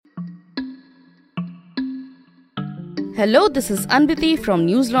Hello, this is Anbiti from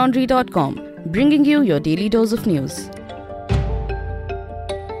newslaundry.com, bringing you your daily dose of news.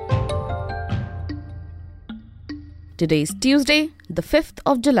 Today is Tuesday, the 5th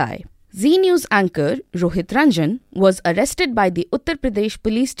of July. Zee News anchor Rohit Ranjan was arrested by the Uttar Pradesh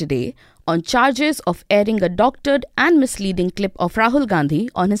police today on charges of airing a doctored and misleading clip of Rahul Gandhi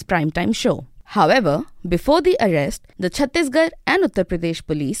on his primetime show. However, before the arrest, the Chhattisgarh and Uttar Pradesh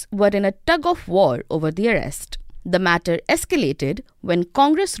police were in a tug-of-war over the arrest. The matter escalated when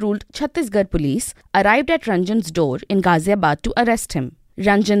Congress-ruled Chhattisgarh police arrived at Ranjan's door in Ghaziabad to arrest him.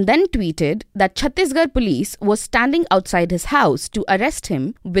 Ranjan then tweeted that Chhattisgarh police was standing outside his house to arrest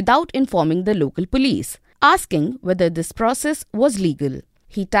him without informing the local police, asking whether this process was legal.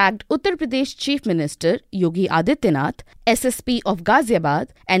 He tagged Uttar Pradesh Chief Minister Yogi Adityanath, SSP of Ghaziabad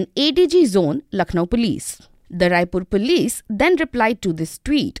and ADG Zone Lucknow Police. The Raipur police then replied to this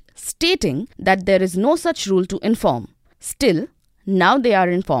tweet, stating that there is no such rule to inform. Still, now they are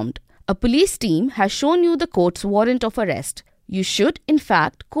informed. A police team has shown you the court's warrant of arrest. You should, in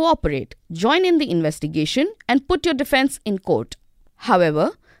fact, cooperate, join in the investigation and put your defense in court.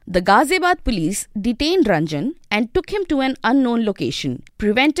 However, the Ghaziabad police detained Ranjan and took him to an unknown location,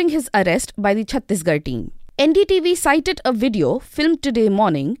 preventing his arrest by the Chhattisgarh team. NDTV cited a video filmed today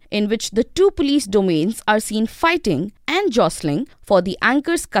morning in which the two police domains are seen fighting and jostling for the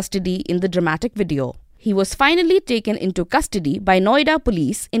anchor's custody in the dramatic video. He was finally taken into custody by Noida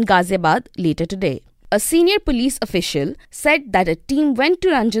police in Ghaziabad later today. A senior police official said that a team went to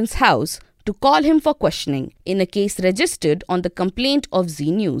Ranjan's house to call him for questioning in a case registered on the complaint of Zee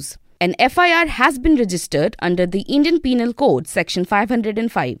News. An FIR has been registered under the Indian Penal Code Section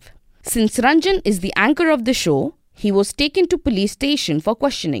 505. Since Ranjan is the anchor of the show, he was taken to police station for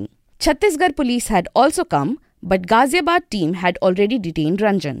questioning. Chhattisgarh police had also come, but Ghaziabad team had already detained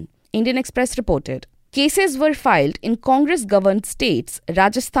Ranjan. Indian Express reported. Cases were filed in Congress-governed states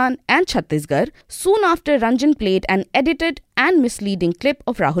Rajasthan and Chhattisgarh soon after Ranjan played an edited and misleading clip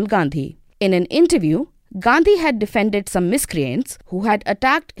of Rahul Gandhi. In an interview, Gandhi had defended some miscreants who had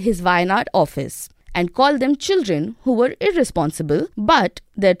attacked his Wayanad office and called them children who were irresponsible, but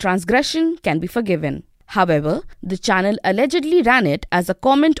their transgression can be forgiven. However, the channel allegedly ran it as a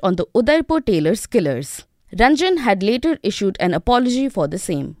comment on the Udaipur tailors' killers. Ranjan had later issued an apology for the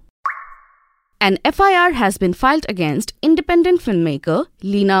same. An FIR has been filed against independent filmmaker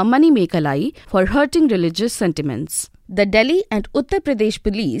Leena Manimekalai for hurting religious sentiments. The Delhi and Uttar Pradesh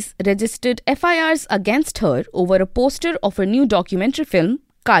police registered FIRs against her over a poster of her new documentary film,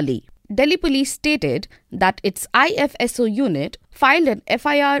 Kali. Delhi police stated that its IFSO unit filed an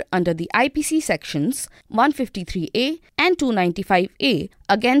FIR under the IPC sections 153A and 295A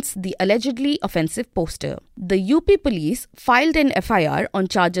against the allegedly offensive poster. The UP police filed an FIR on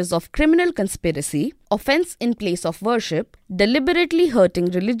charges of criminal conspiracy, offence in place of worship, deliberately hurting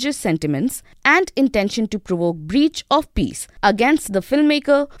religious sentiments, and intention to provoke breach of peace against the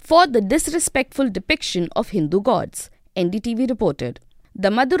filmmaker for the disrespectful depiction of Hindu gods, NDTV reported. The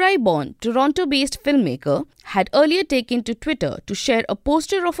Madurai-born, Toronto-based filmmaker had earlier taken to Twitter to share a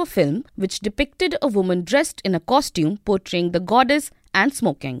poster of a film which depicted a woman dressed in a costume portraying the goddess and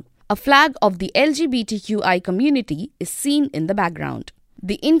smoking. A flag of the LGBTQI community is seen in the background.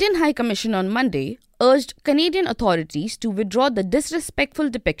 The Indian High Commission on Monday urged Canadian authorities to withdraw the disrespectful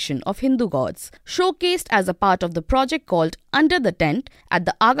depiction of Hindu gods, showcased as a part of the project called Under the Tent at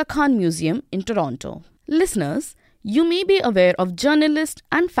the Aga Khan Museum in Toronto. Listeners, you may be aware of journalist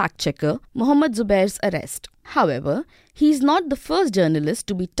and fact-checker Mohammad Zubair's arrest. However, he is not the first journalist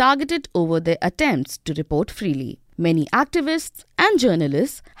to be targeted over their attempts to report freely. Many activists and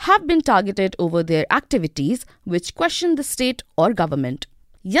journalists have been targeted over their activities which question the state or government.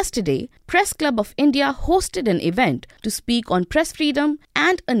 Yesterday, Press Club of India hosted an event to speak on press freedom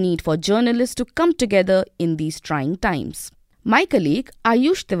and a need for journalists to come together in these trying times. My colleague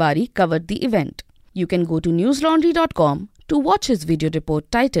Ayush Tiwari covered the event. You can go to newslaundry.com to watch his video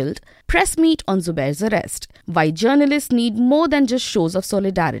report titled Press Meet on Zubair's Arrest, Why Journalists Need More Than Just Shows of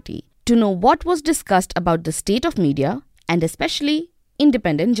Solidarity, to know what was discussed about the state of media and especially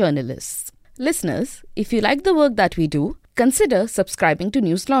independent journalists. Listeners, if you like the work that we do, consider subscribing to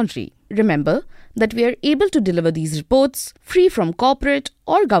News Laundry. Remember that we are able to deliver these reports free from corporate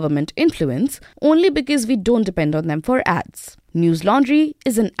or government influence only because we don't depend on them for ads. News Laundry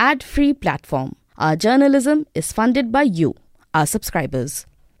is an ad-free platform. Our journalism is funded by you, our subscribers.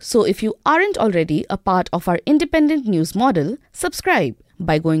 So if you aren't already a part of our independent news model, subscribe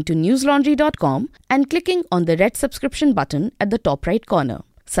by going to newslaundry.com and clicking on the red subscription button at the top right corner.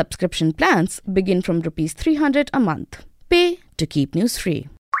 Subscription plans begin from Rs 300 a month. Pay to keep news free.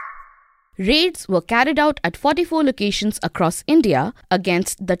 Raids were carried out at 44 locations across India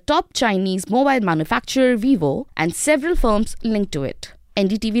against the top Chinese mobile manufacturer Vivo and several firms linked to it,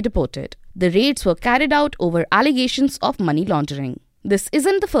 NDTV reported. The raids were carried out over allegations of money laundering. This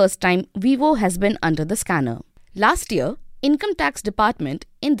isn't the first time Vivo has been under the scanner. Last year, Income Tax Department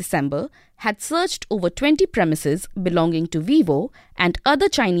in December had searched over 20 premises belonging to Vivo and other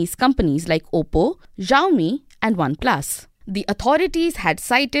Chinese companies like Oppo, Xiaomi and OnePlus. The authorities had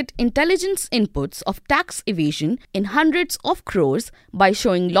cited intelligence inputs of tax evasion in hundreds of crores by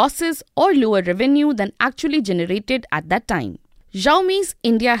showing losses or lower revenue than actually generated at that time. Xiaomi's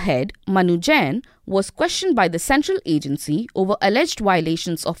India head Manu Jain was questioned by the central agency over alleged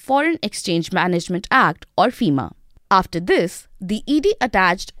violations of Foreign Exchange Management Act or FEMA. After this, the ED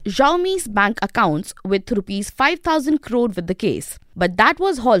attached Xiaomi's bank accounts with Rs 5,000 crore with the case, but that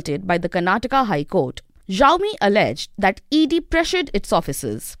was halted by the Karnataka High Court. Xiaomi alleged that ED pressured its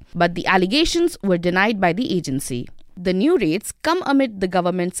officers, but the allegations were denied by the agency. The new raids come amid the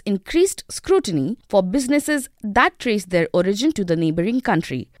government's increased scrutiny for businesses that trace their origin to the neighbouring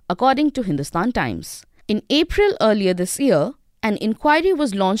country, according to Hindustan Times. In April earlier this year, an inquiry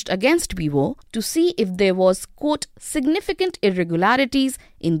was launched against Vivo to see if there was, quote, significant irregularities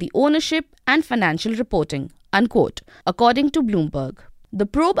in the ownership and financial reporting, unquote, according to Bloomberg. The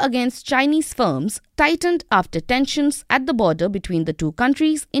probe against Chinese firms tightened after tensions at the border between the two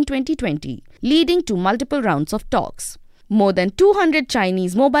countries in 2020, leading to multiple rounds of talks. More than 200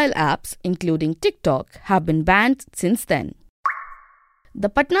 Chinese mobile apps, including TikTok, have been banned since then. The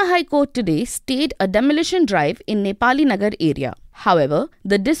Patna High Court today stayed a demolition drive in Nepali Nagar area. However,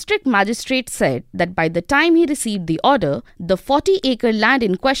 the district magistrate said that by the time he received the order, the 40-acre land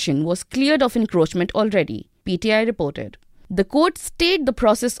in question was cleared of encroachment already, PTI reported. The court stayed the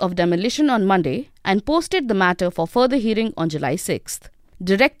process of demolition on Monday and posted the matter for further hearing on July 6th.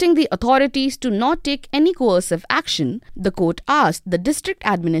 Directing the authorities to not take any coercive action, the court asked the district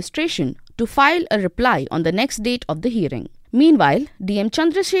administration to file a reply on the next date of the hearing. Meanwhile, DM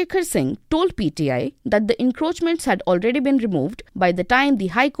Chandrasekhar Singh told PTI that the encroachments had already been removed by the time the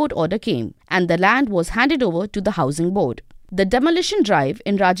High Court order came and the land was handed over to the Housing Board. The demolition drive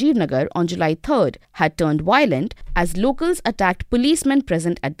in Rajiv Nagar on July 3rd had turned violent as locals attacked policemen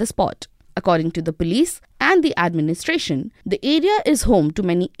present at the spot. According to the police and the administration, the area is home to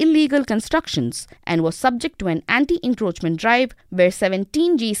many illegal constructions and was subject to an anti-encroachment drive where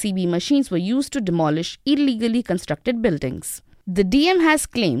 17 JCB machines were used to demolish illegally constructed buildings. The DM has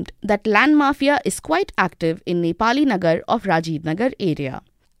claimed that land mafia is quite active in Nepali Nagar of Rajiv Nagar area,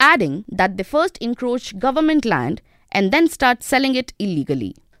 adding that they first encroach government land and then start selling it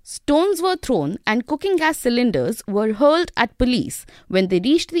illegally. Stones were thrown and cooking gas cylinders were hurled at police when they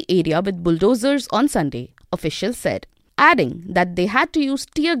reached the area with bulldozers on Sunday, officials said, adding that they had to use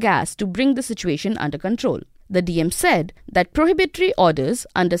tear gas to bring the situation under control. The DM said that prohibitory orders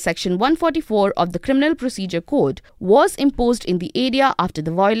under Section 144 of the Criminal Procedure Code was imposed in the area after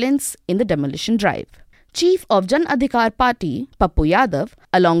the violence in the demolition drive. Chief of Jan Adhikar Party, Pappu Yadav,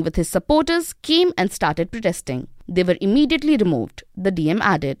 along with his supporters, came and started protesting. They were immediately removed, the DM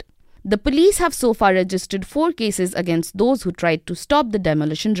added. The police have so far registered 4 cases against those who tried to stop the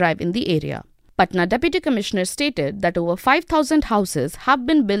demolition drive in the area. Patna Deputy Commissioner stated that over 5,000 houses have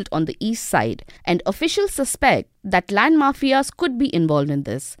been built on the east side and officials suspect that land mafias could be involved in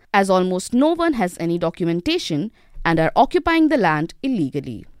this, as almost no one has any documentation and are occupying the land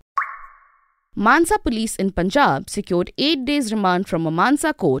illegally. Mansa police in Punjab secured 8 days remand from a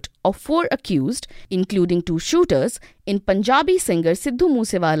Mansa court of 4 accused, including 2 shooters, in Punjabi singer Sidhu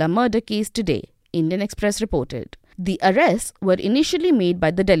Moosewala murder case today, Indian Express reported. The arrests were initially made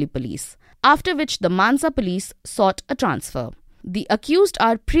by the Delhi police, after which the Mansa police sought a transfer. The accused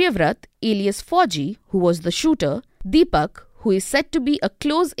are Priyavrat alias Fauji, who was the shooter, Deepak, who is said to be a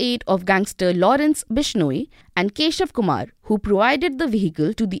close aide of gangster Lawrence Bishnoi, and Keshav Kumar, who provided the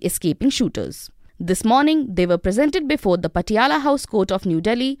vehicle to the escaping shooters. This morning, they were presented before the Patiala House Court of New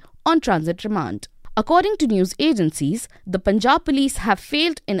Delhi on transit remand. According to news agencies, the Punjab police have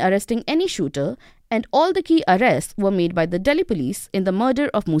failed in arresting any shooter, and all the key arrests were made by the Delhi police in the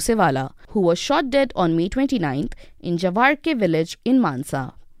murder of Moosewala, who was shot dead on May 29th in Jawarke village in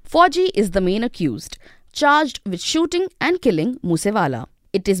Mansa. Fauji is the main accused, charged with shooting and killing Moosewala.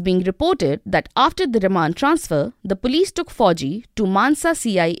 It is being reported that after the remand transfer, the police took Fauji to Mansa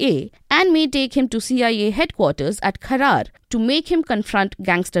CIA and may take him to CIA headquarters at Kharar to make him confront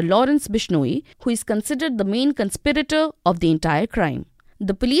gangster Lawrence Bishnoi, who is considered the main conspirator of the entire crime.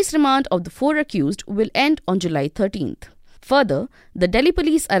 The police remand of the 4 accused will end on July 13th. Further, the Delhi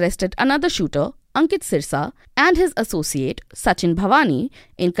police arrested another shooter, Ankit Sirsa and his associate Sachin Bhavani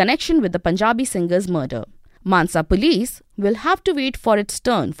in connection with the Punjabi singer's murder. Mansa police will have to wait for its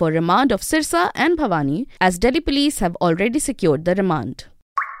turn for remand of Sirsa and Bhavani, as Delhi police have already secured the remand.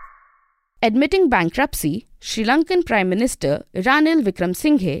 Admitting bankruptcy, Sri Lankan Prime Minister Ranil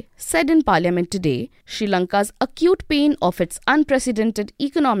Wickremesinghe said in Parliament today Sri Lanka's acute pain of its unprecedented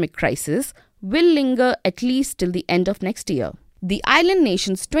economic crisis will linger at least till the end of next year. The island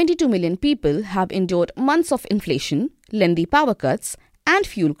nation's 22 million people have endured months of inflation, lengthy power cuts, and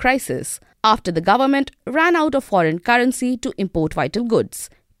fuel crisis after the government ran out of foreign currency to import vital goods,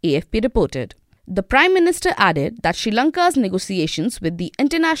 AFP reported. The Prime Minister added that Sri Lanka's negotiations with the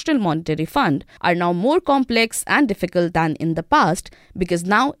International Monetary Fund are now more complex and difficult than in the past because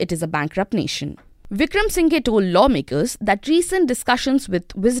now it is a bankrupt nation. Wickremesinghe told lawmakers that recent discussions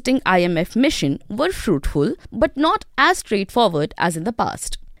with visiting IMF mission were fruitful but not as straightforward as in the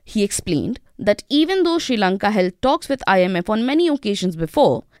past. He explained that even though Sri Lanka held talks with IMF on many occasions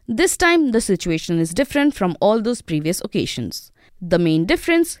before, this time the situation is different from all those previous occasions. The main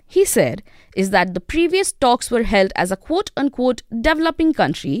difference, he said, is that the previous talks were held as a quote-unquote developing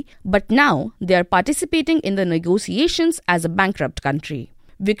country, but now they are participating in the negotiations as a bankrupt country.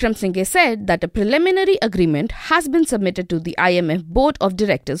 Wickremesinghe said that a preliminary agreement has been submitted to the IMF Board of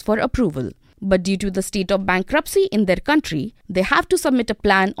Directors for approval. But due to the state of bankruptcy in their country, they have to submit a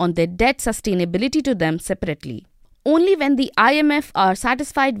plan on their debt sustainability to them separately. Only when the IMF are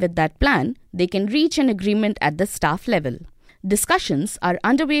satisfied with that plan, they can reach an agreement at the staff level. Discussions are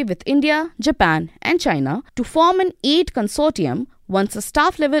underway with India, Japan and China to form an aid consortium once a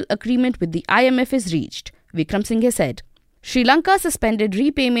staff-level agreement with the IMF is reached, Wickremesinghe said. Sri Lanka suspended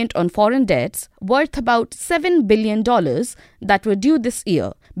repayment on foreign debts worth about $7 billion that were due this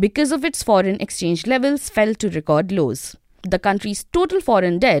year because of its foreign exchange levels fell to record lows. The country's total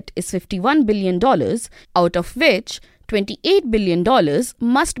foreign debt is $51 billion, out of which $28 billion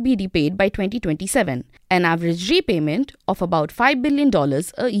must be repaid by 2027, an average repayment of about $5 billion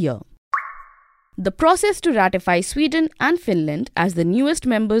a year. The process to ratify Sweden and Finland as the newest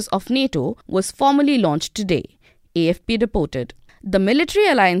members of NATO was formally launched today, AFP reported. The military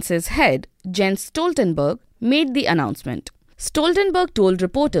alliance's head, Jens Stoltenberg, made the announcement. Stoltenberg told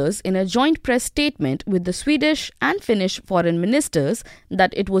reporters in a joint press statement with the Swedish and Finnish foreign ministers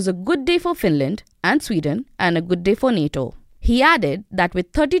that it was a good day for Finland and Sweden and a good day for NATO. He added that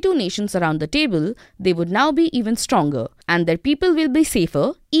with 32 nations around the table, they would now be even stronger and their people will be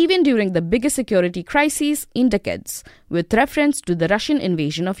safer even during the biggest security crises in decades, with reference to the Russian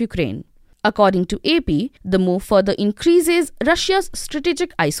invasion of Ukraine. According to AP, the move further increases Russia's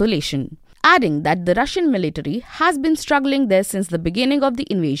strategic isolation, adding that the Russian military has been struggling there since the beginning of the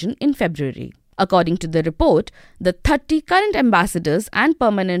invasion in February. According to the report, the 30 current ambassadors and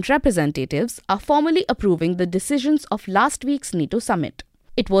permanent representatives are formally approving the decisions of last week's NATO summit.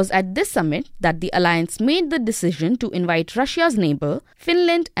 It was at this summit that the alliance made the decision to invite Russia's neighbour,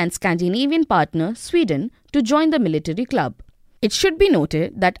 Finland, and Scandinavian partner, Sweden, to join the military club. It should be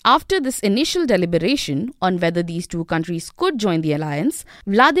noted that after this initial deliberation on whether these two countries could join the alliance,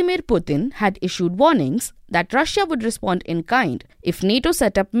 Vladimir Putin had issued warnings that Russia would respond in kind if NATO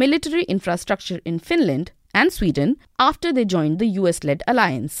set up military infrastructure in Finland and Sweden after they joined the US-led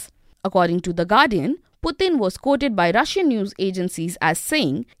alliance. According to The Guardian, Putin was quoted by Russian news agencies as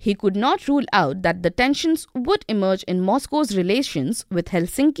saying he could not rule out that the tensions would emerge in Moscow's relations with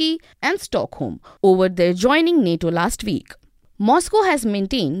Helsinki and Stockholm over their joining NATO last week. Moscow has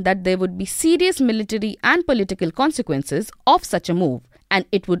maintained that there would be serious military and political consequences of such a move, and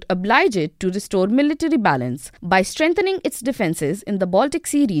it would oblige it to restore military balance by strengthening its defenses in the Baltic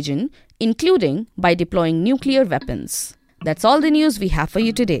Sea region, including by deploying nuclear weapons. That's all the news we have for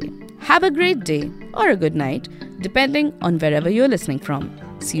you today. Have a great day or a good night, depending on wherever you're listening from.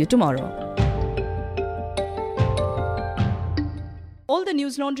 See you tomorrow. All the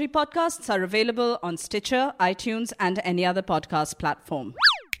News Laundry podcasts are available on Stitcher, iTunes, and any other podcast platform.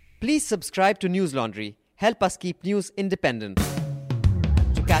 Please subscribe to News Laundry. Help us keep news independent.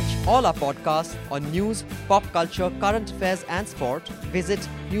 To catch all our podcasts on news, pop culture, current affairs, and sport, visit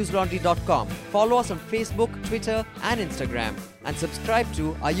newslaundry.com. Follow us on Facebook, Twitter, and Instagram, and subscribe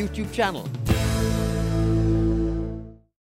to our YouTube channel.